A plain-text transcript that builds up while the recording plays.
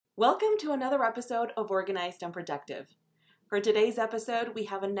Welcome to another episode of Organized and Productive. For today's episode, we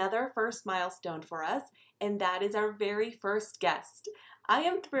have another first milestone for us, and that is our very first guest. I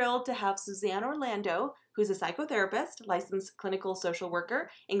am thrilled to have Suzanne Orlando, who's a psychotherapist, licensed clinical social worker,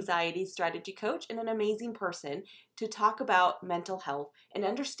 anxiety strategy coach, and an amazing person, to talk about mental health and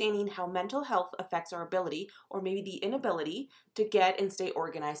understanding how mental health affects our ability, or maybe the inability, to get and stay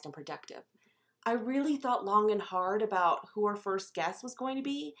organized and productive. I really thought long and hard about who our first guest was going to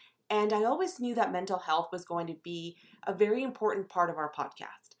be, and I always knew that mental health was going to be a very important part of our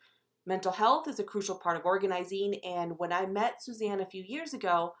podcast. Mental health is a crucial part of organizing, and when I met Suzanne a few years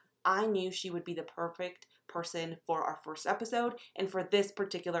ago, I knew she would be the perfect person for our first episode, and for this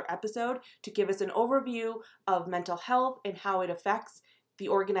particular episode, to give us an overview of mental health and how it affects the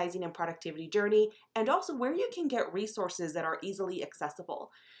organizing and productivity journey, and also where you can get resources that are easily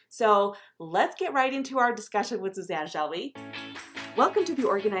accessible. So let's get right into our discussion with Suzanne, shall we? Welcome to the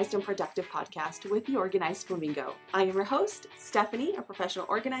Organized and Productive podcast with the Organized Flamingo. I am your host, Stephanie, a professional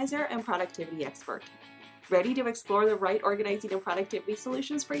organizer and productivity expert. Ready to explore the right organizing and productivity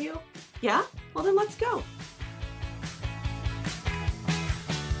solutions for you? Yeah? Well then let's go.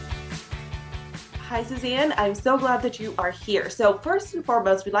 Hi Suzanne, I'm so glad that you are here. So first and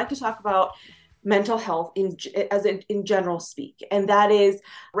foremost, we'd like to talk about mental health in general speak. And that is,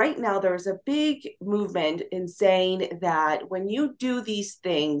 right now there's a big movement in saying that when you do these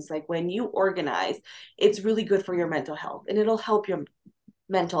things, like when you organize, it's really good for your mental health and it'll help your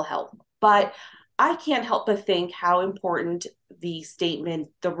mental health. But I can't help but think how important the statement,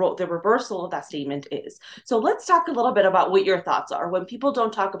 the reversal of that statement is. So let's talk a little bit about what your thoughts are when people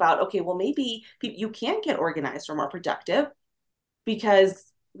don't talk about, okay, well, maybe you can't get organized or more productive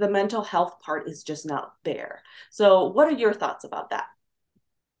because the mental health part is just not there. So what are your thoughts about that?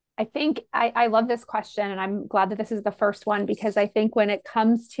 I think I love this question, and I'm glad that this is the first one, because I think when it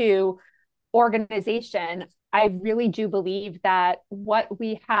comes to organization, I really do believe that what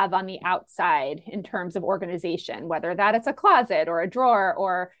we have on the outside in terms of organization, whether that it's a closet or a drawer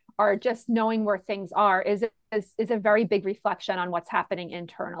or just knowing where things are, is a very big reflection on what's happening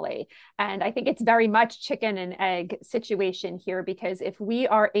internally. And I think it's very much chicken and egg situation here, because if we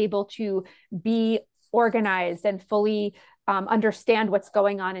are able to be organized and fully understand what's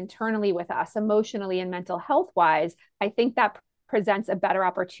going on internally with us, emotionally and mental health wise, I think that presents a better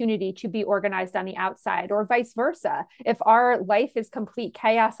opportunity to be organized on the outside, or vice versa. If our life is complete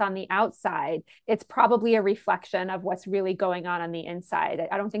chaos on the outside, it's probably a reflection of what's really going on the inside.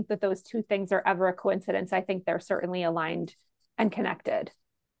 I don't think that those two things are ever a coincidence. I think they're certainly aligned and connected.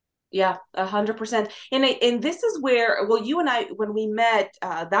 Yeah, 100%. And this is where, well, you and I, when we met,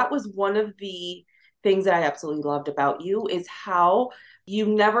 that was one of the things that I absolutely loved about you, is how you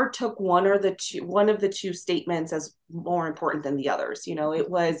never took one of the two statements as more important than the others. You know, it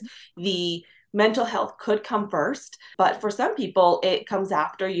was the mental health could come first, but for some people it comes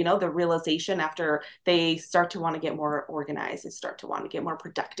after, you know, the realization, after they start to want to get more organized and start to want to get more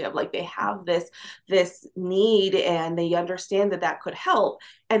productive. Like they have this need and they understand that could help.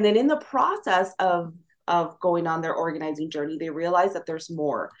 And then in the process of going on their organizing journey, they realize that there's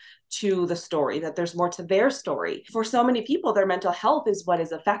more to the story, that there's more to their story. For so many people, their mental health is what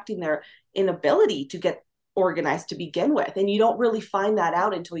is affecting their inability to get organized to begin with. And you don't really find that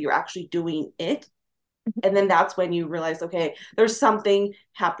out until you're actually doing it. And then that's when you realize, okay, there's something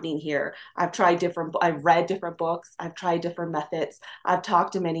happening here. I've read different books. I've tried different methods. I've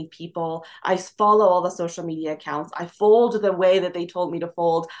talked to many people. I follow all the social media accounts. I fold the way that they told me to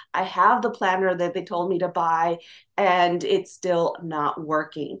fold. I have the planner that they told me to buy, and it's still not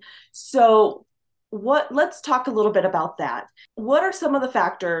working. So let's talk a little bit about that. What are some of the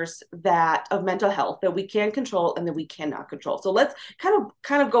factors of mental health that we can control and that we cannot control? So let's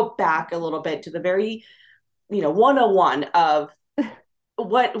kind of go back a little bit to the very, 101 of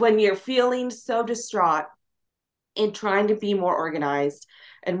when you're feeling so distraught in trying to be more organized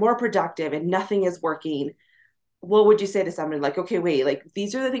and more productive and nothing is working. What would you say to somebody like, okay, wait, like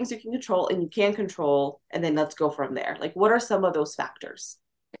these are the things you can control and you can control, and then let's go from there. Like, what are some of those factors?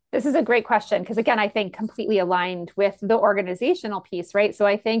 This is a great question, because again, I think completely aligned with the organizational piece, right? So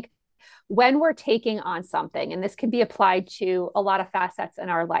I think when we're taking on something, and this can be applied to a lot of facets in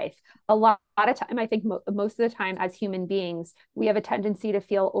our life, a lot of time, I think most of the time as human beings, we have a tendency to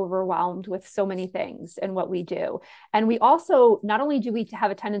feel overwhelmed with so many things in what we do. And we also, not only do we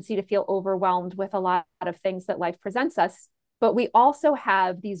have a tendency to feel overwhelmed with a lot of things that life presents us, but we also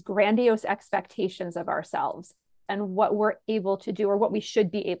have these grandiose expectations of ourselves and what we're able to do, or what we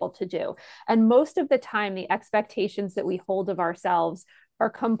should be able to do. And most of the time, the expectations that we hold of ourselves are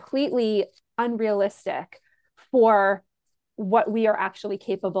completely unrealistic for what we are actually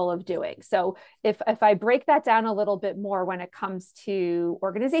capable of doing. So if I break that down a little bit more when it comes to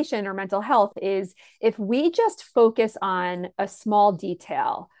organization or mental health, is if we just focus on a small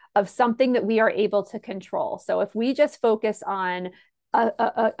detail of something that we are able to control. So if we just focus on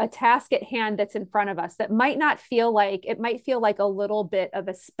a task at hand that's in front of us that might not feel like, it might feel like a little bit of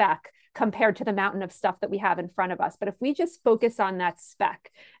a speck compared to the mountain of stuff that we have in front of us. But if we just focus on that speck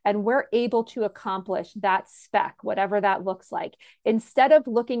and we're able to accomplish that speck, whatever that looks like, instead of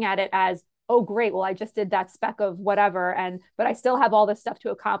looking at it as, oh great, well I just did that speck of whatever, and but I still have all this stuff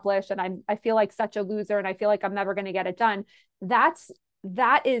to accomplish and I feel like such a loser and I feel like I'm never going to get it done.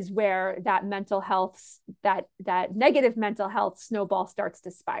 That is where that mental health, that negative mental health snowball starts to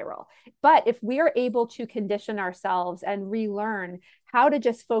spiral. But if we are able to condition ourselves and relearn how to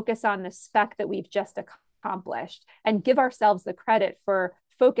just focus on the speck that we've just accomplished and give ourselves the credit for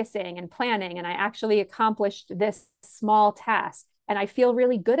focusing and planning, and I actually accomplished this small task and I feel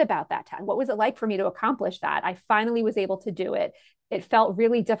really good about that task. What was it like for me to accomplish that? I finally was able to do it. It felt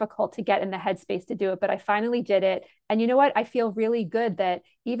really difficult to get in the headspace to do it, but I finally did it. And you know what? I feel really good that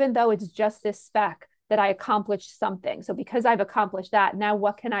even though it's just this speck, that I accomplished something. So because I've accomplished that, now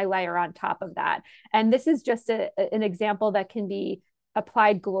what can I layer on top of that? And this is just an example that can be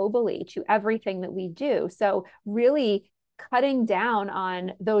applied globally to everything that we do. So really cutting down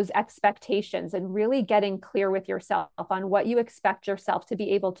on those expectations and really getting clear with yourself on what you expect yourself to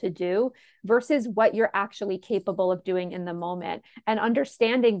be able to do versus what you're actually capable of doing in the moment. And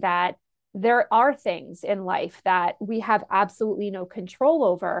understanding that there are things in life that we have absolutely no control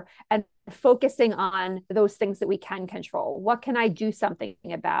over, and focusing on those things that we can control. What can I do something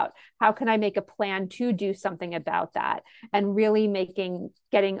about? How can I make a plan to do something about that? And really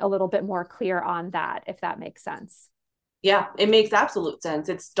getting a little bit more clear on that, if that makes sense. Yeah, it makes absolute sense.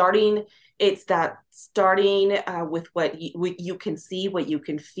 It's that starting with what you can see, what you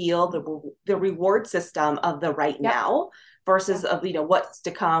can feel, the reward system of the right Yep. now versus Yep. of, what's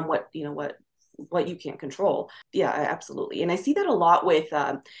to come, what you can't control. Yeah, absolutely. And I see that a lot with,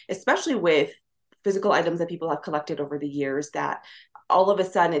 especially with physical items that people have collected over the years, that all of a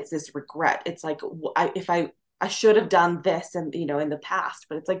sudden it's this regret. It's like, if I should have done this and in the past,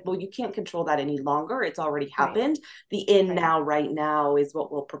 but it's like, well, you can't control that any longer. It's already Right. happened. The in Right. now, right now is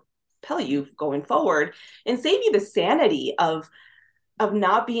what will propel you going forward and save you the sanity of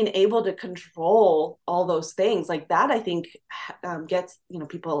not being able to control all those things. Like that, I think gets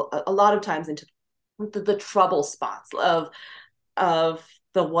people a lot of times into the trouble spots of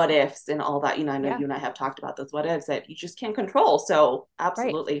the what ifs and all that. I know Yeah. you and I have talked about those what ifs that you just can't control. So Right.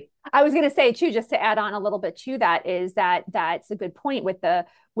 absolutely. I was going to say too, just to add on a little bit to that, is that that's a good point with the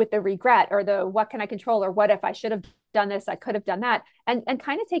regret or the what can I control or what if I should have done this, I could have done that, and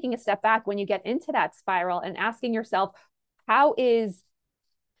kind of taking a step back when you get into that spiral and asking yourself, how is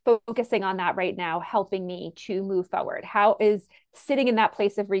focusing on that right now helping me to move forward? How is sitting in that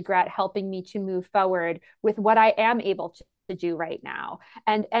place of regret helping me to move forward with what I am able to do right now?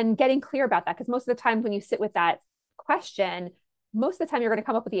 And getting clear about that, because most of the time when you sit with that question, most of the time you're going to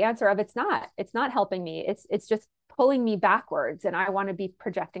come up with the answer of it's not helping me, it's just pulling me backwards, and I want to be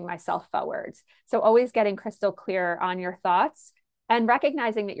projecting myself forwards. So always getting crystal clear on your thoughts and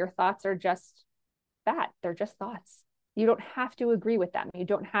recognizing that your thoughts are just that, they're just thoughts. You don't have to agree with them. You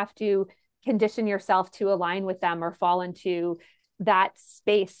don't have to condition yourself to align with them or fall into that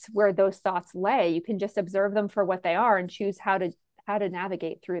space where those thoughts lay. You can just observe them for what they are and choose how to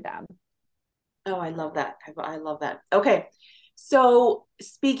navigate through them. Oh, I love that. I love that. Okay. So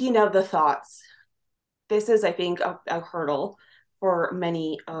speaking of the thoughts, this is, I think, a hurdle for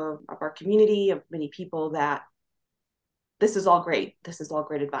many of our community, of many people, that this is all great. This is all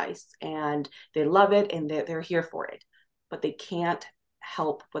great advice and they love it and they're here for it, but they can't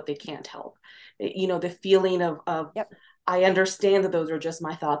help what they can't help. The feeling of Yep. I understand that those are just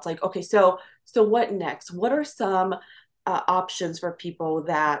my thoughts. Like, okay, so what next? What are some options for people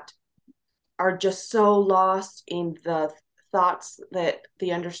that are just so lost in the thoughts that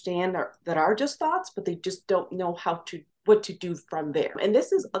they understand that are just thoughts, but they just don't know what to do from there. And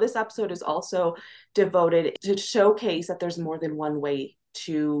this episode is also devoted to showcase that there's more than one way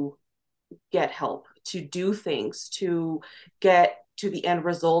to get help, to do things, to get to the end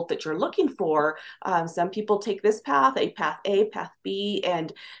result that you're looking for. Some people take this path, path A, path B,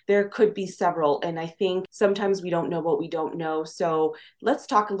 and there could be several. And I think sometimes we don't know what we don't know. So let's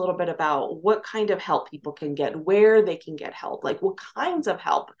talk a little bit about what kind of help people can get, where they can get help, like what kinds of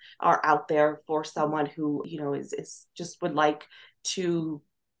help are out there for someone who, is just would like to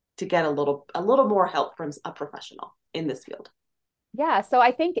get a little more help from a professional in this field. Yeah. So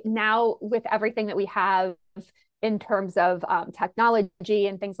I think now with everything that we have in terms of technology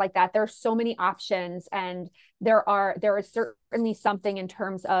and things like that. There are so many options, and there is certainly something in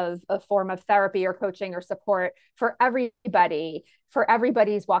terms of a form of therapy or coaching or support for everybody, for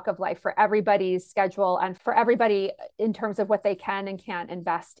everybody's walk of life, for everybody's schedule, and for everybody in terms of what they can and can't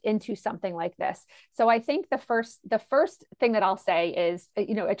invest into something like this. So I think the first thing that I'll say is,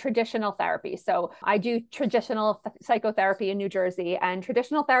 a traditional therapy. So I do traditional psychotherapy in New Jersey, and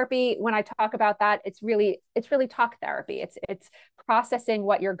traditional therapy, when I talk about that, it's really talk therapy. It's processing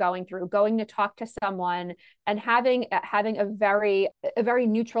what you're going through, going to talk to someone and having a very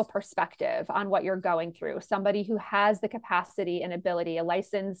neutral perspective on what you're going through. Somebody who has the capacity and ability, a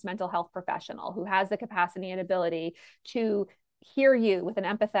licensed mental health professional who has the capacity and ability to hear you with an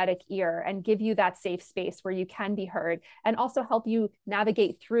empathetic ear and give you that safe space where you can be heard, and also help you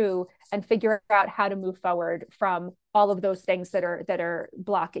navigate through and figure out how to move forward from all of those things that are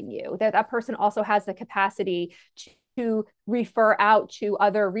blocking you. That person also has the capacity to refer out to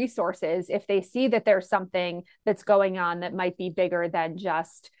other resources if they see that there's something that's going on that might be bigger than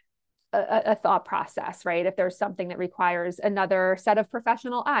just a thought process, right? If there's something that requires another set of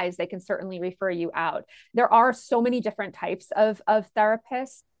professional eyes, they can certainly refer you out. There are so many different types of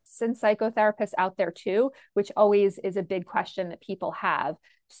therapists and psychotherapists out there too, which always is a big question that people have.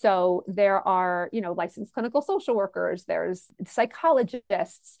 So there are, licensed clinical social workers, there's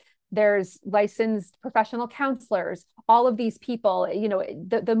psychologists, there's licensed professional counselors, all of these people.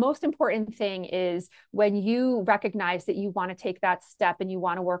 The most important thing is when you recognize that you want to take that step and you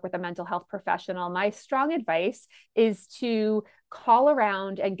want to work with a mental health professional, my strong advice is to call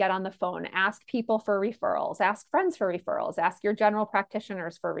around and get on the phone, ask people for referrals, ask friends for referrals, ask your general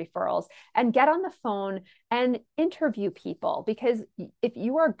practitioners for referrals, and get on the phone and interview people. Because if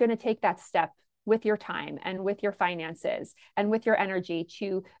you are going to take that step with your time and with your finances and with your energy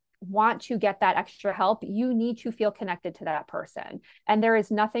to want to get that extra help, you need to feel connected to that person. And there is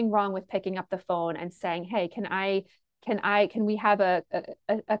nothing wrong with picking up the phone and saying, hey, can we have a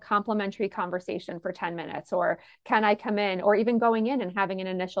complimentary conversation for 10 minutes? Or can I come in? Or even going in and having an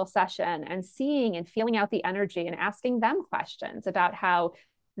initial session and seeing and feeling out the energy and asking them questions about how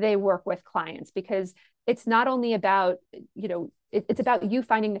they work with clients. Because it's not only about, it's about you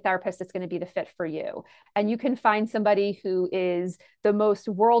finding the therapist that's going to be the fit for you. And you can find somebody who is the most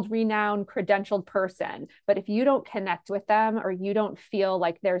world-renowned credentialed person, but if you don't connect with them or you don't feel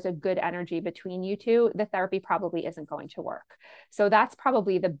like there's a good energy between you two, the therapy probably isn't going to work. So that's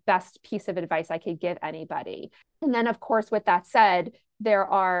probably the best piece of advice I could give anybody. And then, of course, with that said,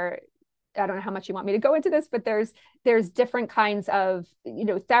 I don't know how much you want me to go into this, but there's different kinds of,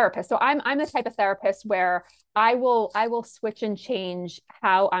 therapists. So I'm the type of therapist where I will switch and change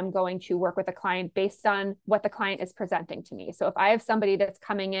how I'm going to work with a client based on what the client is presenting to me. So if I have somebody that's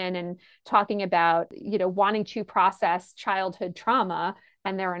coming in and talking about, wanting to process childhood trauma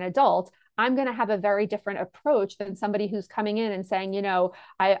and they're an adult, I'm going to have a very different approach than somebody who's coming in and saying,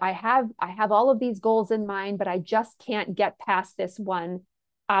 I have all of these goals in mind, but I just can't get past this one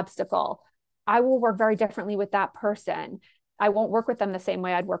obstacle. I will work very differently with that person. I won't work with them the same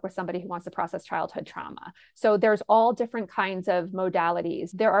way I'd work with somebody who wants to process childhood trauma. So there's all different kinds of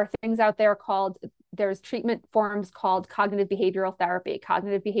modalities. There are things out there there's treatment forms called cognitive behavioral therapy.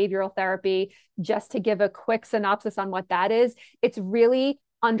 Cognitive behavioral therapy, just to give a quick synopsis on what that is, it's really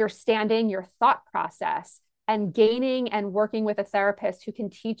understanding your thought process and gaining and working with a therapist who can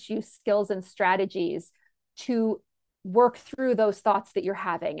teach you skills and strategies to work through those thoughts that you're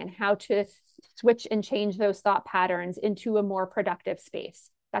having and how to switch and change those thought patterns into a more productive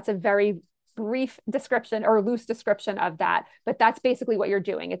space. That's a very brief description or loose description of that, but that's basically what you're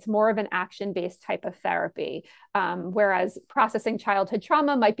doing. It's more of an action-based type of therapy, whereas processing childhood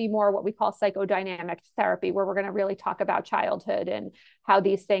trauma might be more what we call psychodynamic therapy, where we're going to really talk about childhood and how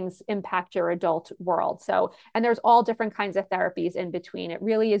these things impact your adult world. So, and there's all different kinds of therapies in between. It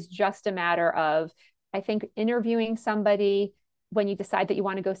really is just a matter of, I think, interviewing somebody when you decide that you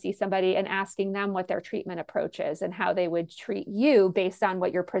want to go see somebody and asking them what their treatment approach is and how they would treat you based on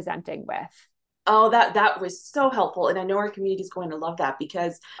what you're presenting with. Oh, that was so helpful. And I know our community is going to love that,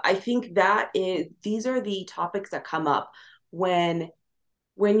 because I think these are the topics that come up when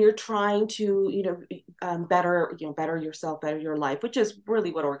you're trying to, better yourself, better your life, which is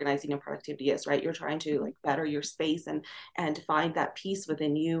really what organizing and productivity is, right? You're trying to better your space and find that peace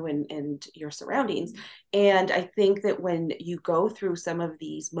within you and your surroundings. And I think that when you go through some of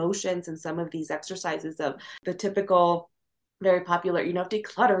these motions and some of these exercises of the typical very popular,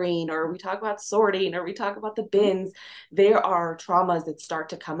 decluttering, or we talk about sorting, or we talk about the bins. There are traumas that start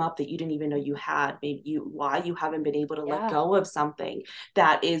to come up that you didn't even know you had. Maybe why you haven't been able to let Yeah. go of something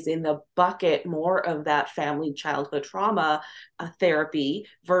that is in the bucket more of that family childhood trauma therapy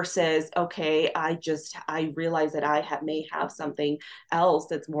versus, okay, I realize that may have something else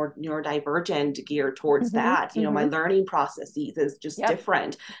that's more neurodivergent geared towards Mm-hmm. that. My Mm-hmm. learning processes is just Yep.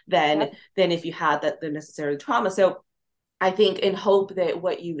 different than Yep. if you had the necessary trauma. So I think and hope that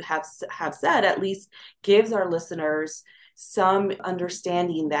what you have said at least gives our listeners some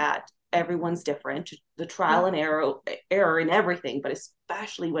understanding that everyone's different. The trial Yeah. and error in everything, but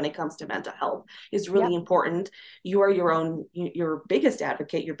especially when it comes to mental health, is really Yep. important. You are your biggest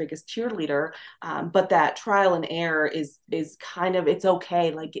advocate, your biggest cheerleader, but that trial and error is kind of it's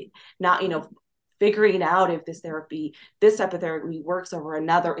okay. Like not figuring out if this type of therapy works over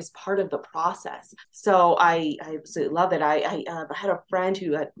another is part of the process. So I absolutely love it. I had a friend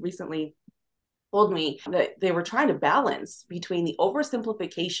who had recently told me that they were trying to balance between the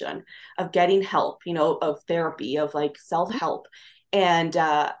oversimplification of getting help, of therapy, of like self-help, and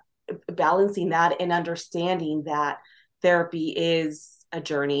balancing that and understanding that therapy is a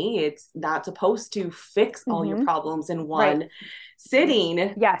journey. It's not supposed to fix all your Mm-hmm. problems in Right. one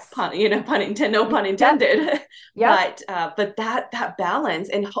sitting. Yes. Pun intended, no pun Yep. intended. Yep. But that balance,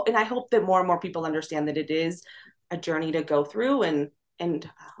 and I hope that more and more people understand that it is a journey to go through,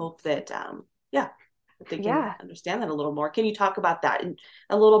 and hope that yeah, that they can Yeah. understand that a little more. Can you talk about that and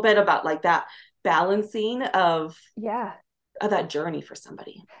a little bit about like that balancing Yeah. of that journey for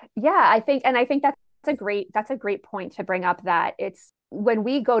somebody? Yeah, I think that's a great point to bring up, that it's when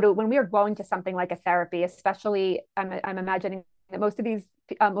we are going to something like a therapy, especially I'm imagining that most of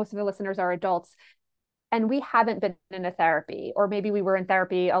the listeners are adults, and we haven't been in a therapy, or maybe we were in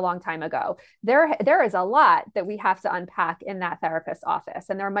therapy a long time ago. There is a lot that we have to unpack in that therapist's office,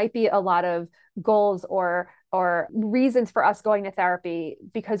 and there might be a lot of goals or reasons for us going to therapy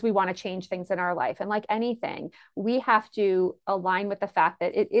because we want to change things in our life. And like anything, we have to align with the fact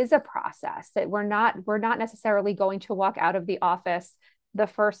that it is a process, that we're not necessarily going to walk out of the office the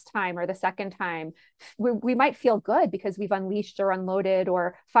first time or the second time. We might feel good because we've unleashed or unloaded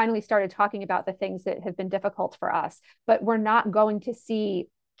or finally started talking about the things that have been difficult for us, but we're not going to see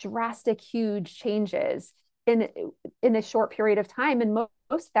drastic, huge changes in a short period of time. And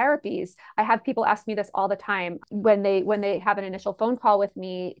most therapies, I have people ask me this all the time when they have an initial phone call with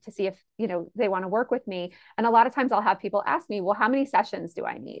me to see if they want to work with me. And a lot of times I'll have people ask me, well, how many sessions do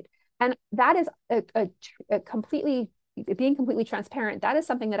I need? And that is a completely being completely transparent, that is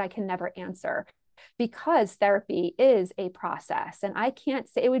something that I can never answer, because therapy is a process. And I can't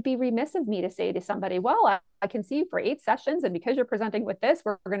say, it would be remiss of me to say to somebody, well, I can see you for 8 sessions, and because you're presenting with this,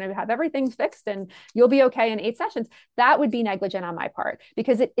 we're going to have everything fixed and you'll be okay in 8 sessions. That would be negligent on my part,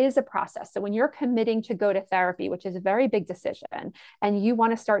 because it is a process. So when you're committing to go to therapy, which is a very big decision, and you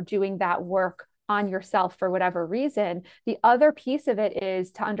want to start doing that work on yourself for whatever reason, the other piece of it is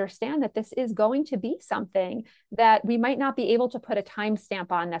to understand that this is going to be something that we might not be able to put a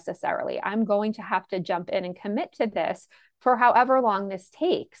timestamp on necessarily. I'm going to have to jump in and commit to this for however long this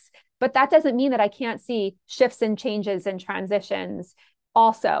takes. But that doesn't mean that I can't see shifts and changes and transitions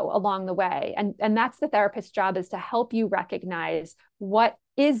also along the way. And that's the therapist's job, is to help you recognize what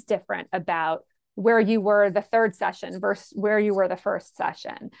is different about where you were the third session versus where you were the first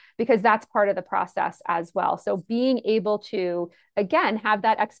session, because that's part of the process as well. So being able to, again, have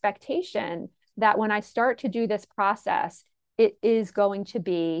that expectation that when I start to do this process, it's not going to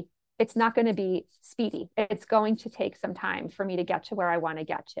be speedy. It's going to take some time for me to get to where I want to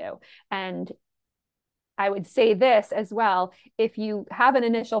get to. And I would say this as well: if you have an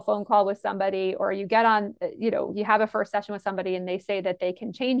initial phone call with somebody, or you get on, you have a first session with somebody and they say that they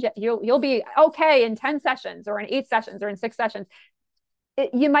can change it, you'll be okay in 10 sessions or in 8 sessions or in 6 sessions.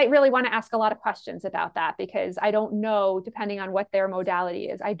 You might really want to ask a lot of questions about that, because I don't know, depending on what their modality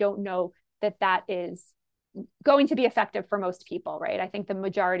is, I don't know that is going to be effective for most people, right? I think the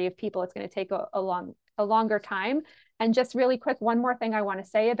majority of people, it's going to take a longer time. And just really quick, one more thing I want to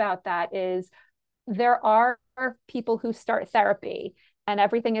say about that is, there are people who start therapy and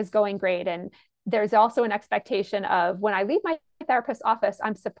everything is going great. And there's also an expectation of, when I leave my therapist's office,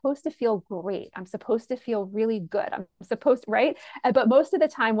 I'm supposed to feel great. I'm supposed to feel really good. I'm supposed to, right? But most of the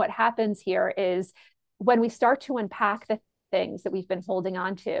time, what happens here is, when we start to unpack the things that we've been holding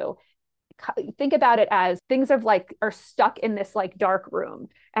on to, think about it as things are stuck in this like dark room,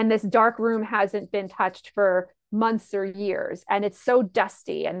 and this dark room hasn't been touched for months or years, and it's so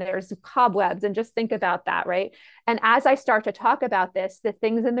dusty and there's cobwebs, and just think about that, right? And as I start to talk about this, the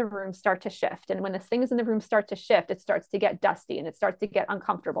things in the room start to shift. And when the things in the room start to shift, it starts to get dusty and it starts to get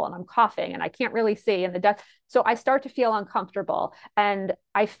uncomfortable, and I'm coughing and I can't really see, and the dust. So I start to feel uncomfortable. And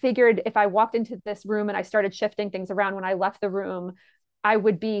I figured if I walked into this room and I started shifting things around, when I left the room, I'd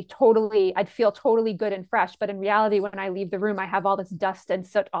feel totally good and fresh. But in reality, when I leave the room, I have all this dust and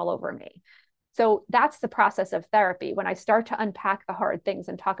soot all over me. So that's the process of therapy. When I start to unpack the hard things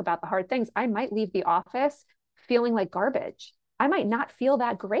and talk about the hard things, I might leave the office feeling like garbage. I might not feel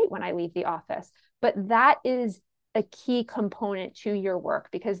that great when I leave the office, but that is a key component to your work,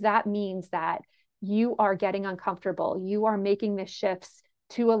 because that means that you are getting uncomfortable. You are making the shifts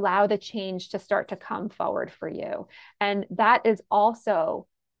to allow the change to start to come forward for you. And that is also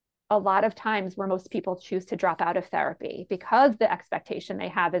a lot of times where most people choose to drop out of therapy, because the expectation they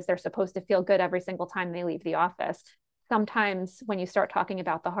have is they're supposed to feel good every single time they leave the office. Sometimes when you start talking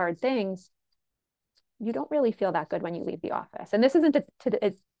about the hard things, you don't really feel that good when you leave the office. And this isn't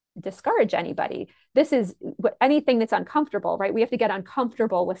to discourage anybody. This is anything that's uncomfortable, right? We have to get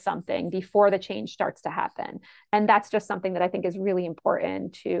uncomfortable with something before the change starts to happen. And that's just something that I think is really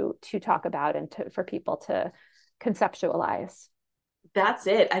important to talk about and for people to conceptualize. That's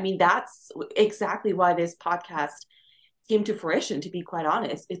it. I mean, that's exactly why this podcast came to fruition, to be quite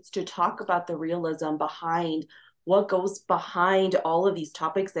honest. It's to talk about the realism behind what goes behind all of these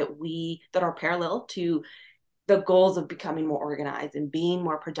topics that are parallel to the goals of becoming more organized and being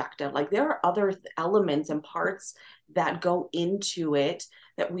more productive. Like, there are other elements and parts that go into it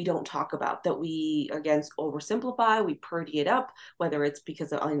that we don't talk about, that we, again, oversimplify, we pretty it up, whether it's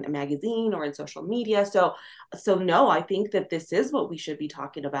because of in a magazine or in social media. So no, I think that this is what we should be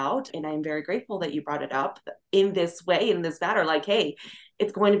talking about. And I'm very grateful that you brought it up in this way, in this matter. Like, hey,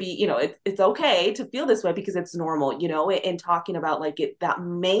 it's going to be, it's okay to feel this way because it's normal, and talking about like and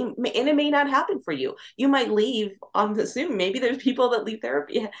it may not happen for you. You might leave on the Zoom. Maybe there's people that leave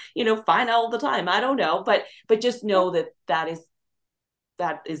therapy, fine all the time. I don't know, but just know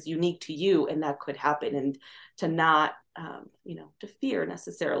that is unique to you, and that could happen, and to not, to fear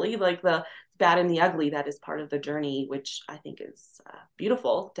necessarily like the bad and the ugly. That is part of the journey, which I think is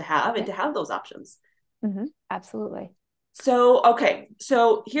beautiful to have, and to have those options. Mm-hmm. Absolutely. So, okay.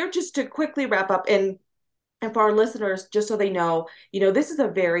 So here, just to quickly wrap up, and for our listeners, just so they know, this is a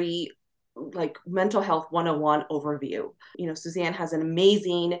very like mental health 101 overview. Suzanne has an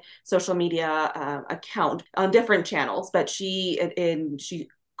amazing social media account on different channels, but she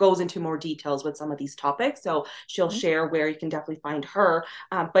goes into more details with some of these topics. So she'll share where you can definitely find her.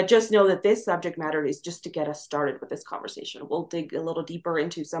 But just know that this subject matter is just to get us started with this conversation. We'll dig a little deeper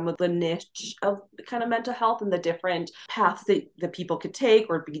into some of the niche of the kind of mental health and the different paths that people could take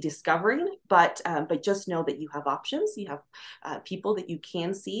or be discovering. But just know that you have options. You have people that you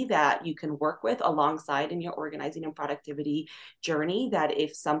can see that you can work with alongside in your organizing and productivity journey, that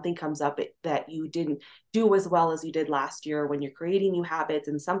if something comes up that you didn't do as well as you did last year when you're creating new habits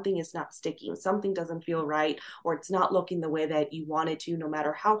and something is not sticking, something doesn't feel right, or it's not looking the way that you wanted to, no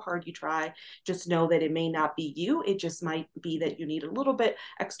matter how hard you try, just know that it may not be you. It just might be that you need a little bit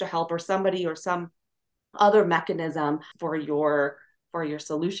extra help, or somebody, or some other mechanism for your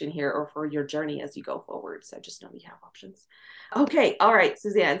solution here, or for your journey as you go forward. So just know we have options. Okay. All right,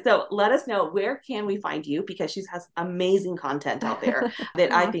 Suzanne. So let us know, where can we find you? Because she has amazing content out there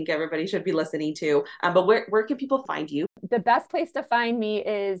that I think everybody should be listening to. But where can people find you? The best place to find me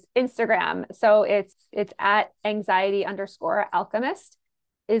is Instagram. So it's at anxiety_alchemist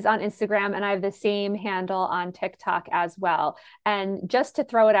is on Instagram, and I have the same handle on TikTok as well. And just to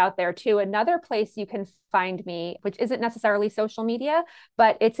throw it out there too, another place you can find me, which isn't necessarily social media,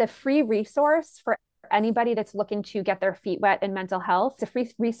 but it's a free resource for anybody that's looking to get their feet wet in mental health. It's a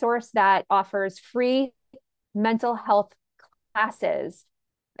free resource that offers free mental health classes,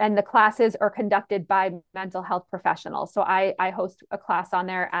 and the classes are conducted by mental health professionals. So I host a class on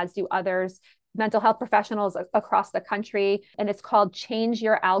there, as do others, mental health professionals across the country, and it's called Change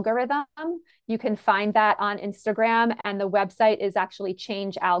Your Algorithm. You can find that on Instagram, and the website is actually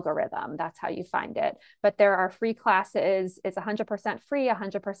Change Algorithm. That's how you find it. But there are free classes. It's 100% free,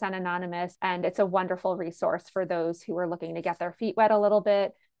 100% anonymous, and it's a wonderful resource for those who are looking to get their feet wet a little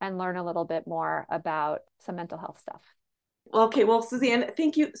bit and learn a little bit more about some mental health stuff. Okay, well, Suzanne,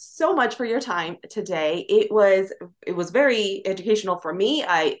 thank you so much for your time today. It was very educational for me.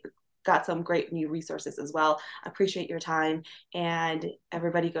 I got some great new resources as well. I appreciate your time, and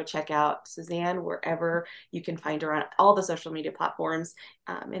everybody go check out Suzanne wherever you can find her on all the social media platforms.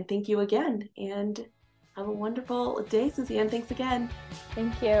 And thank you again, and have a wonderful day, Suzanne. Thanks again.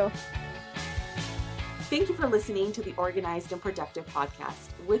 Thank you. Thank you for listening to the Organized and Productive podcast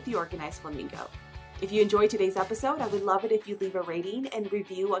with the Organized Flamingo. If you enjoyed today's episode, I would love it if you leave a rating and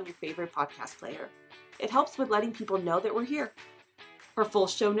review on your favorite podcast player. It helps with letting people know that we're here. For full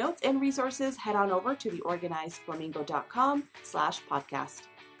show notes and resources, head on over to theorganizedflamingo.com/podcast.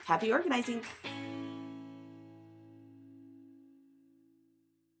 Happy organizing!